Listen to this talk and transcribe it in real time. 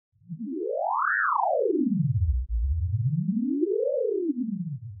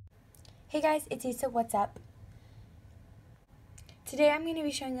Hey guys, it's Issa, what's up? Today I'm going to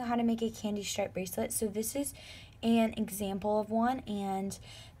be showing you how to make a candy stripe bracelet. So this is an example of one, and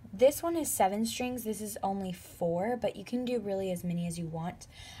this one is 7 strings. This is only 4, but you can do really as many as you want.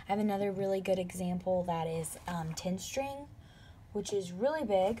 I have another really good example that is 10 string, which is really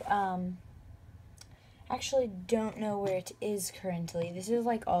big. Actually don't know where it is currently. This is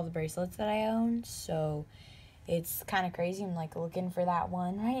like all the bracelets that I own, so it's kind of crazy. I'm like looking for that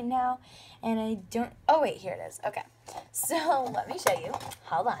one right now, and I don't, oh wait, here it is. Okay, so let me show you.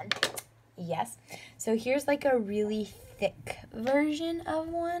 Hold on. Yes, so here's like a really thick version of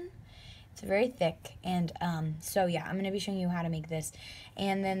one. It's very thick, and so yeah, I'm gonna be showing you how to make this.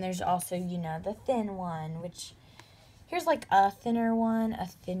 And then there's also, you know, the thin one, which here's like a thinner one, a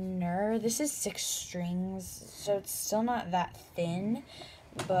thinner. This is 6 strings, so it's still not that thin,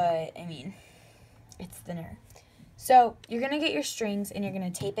 but I mean, it's thinner. So you're going to get your strings and you're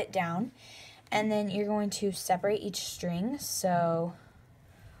going to tape it down, and then you're going to separate each string. So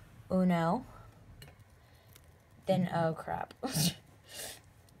uno, then oh crap. So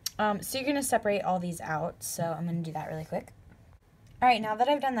you're going to separate all these out. So I'm going to do that really quick. All right, now that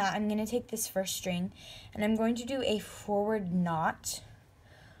I've done that, I'm going to take this first string and I'm going to do a forward knot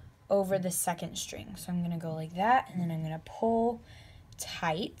over the second string. So I'm going to go like that, and then I'm going to pull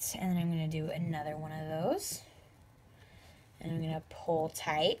tight, and then I'm going to do another one of those. And I'm going to pull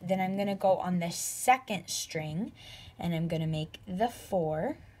tight. Then I'm going to go on the second string, and I'm going to make the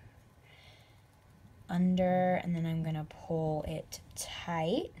 4 under, and then I'm going to pull it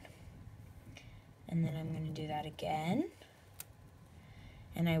tight. And then I'm going to do that again.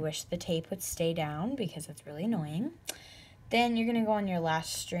 And I wish the tape would stay down because it's really annoying. Then you're going to go on your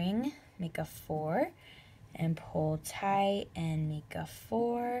last string, make a 4, and pull tight, and make a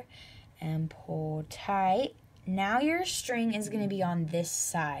 4, and pull tight. Now your string is going to be on this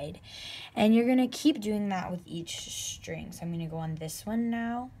side, and you're going to keep doing that with each string. So I'm going to go on this one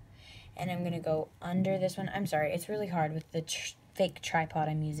now, and I'm going to go under this one. I'm sorry, it's really hard with the fake tripod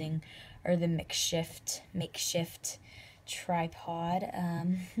I'm using, or the makeshift tripod.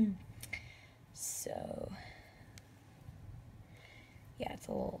 So yeah, it's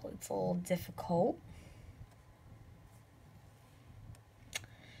a little difficult.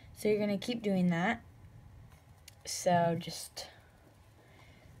 So you're going to keep doing that. So just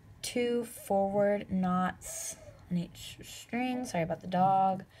 2 forward knots on each string. Sorry about the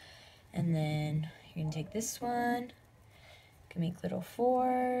dog. And then you're going to take this one. You can make little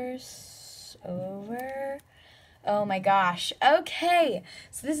 4s over. Oh my gosh. Okay.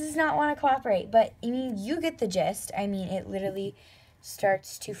 So this does not want to cooperate, but I mean, you get the gist. I mean, it literally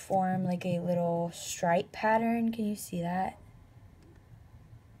starts to form like a little stripe pattern. Can you see that?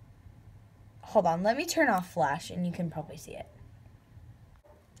 Hold on, let me turn off flash and you can probably see it.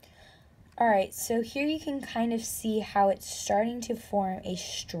 Alright, so here you can kind of see how it's starting to form a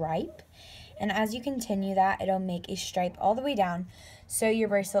stripe. And as you continue that, it'll make a stripe all the way down. So your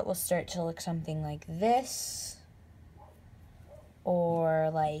bracelet will start to look something like this, or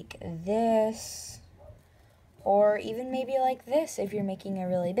like this, or even maybe like this if you're making a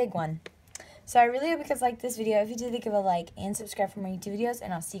really big one. So I really hope you guys liked this video. If you did, give it a like and subscribe for more YouTube videos,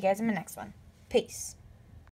 and I'll see you guys in my next one. Peace.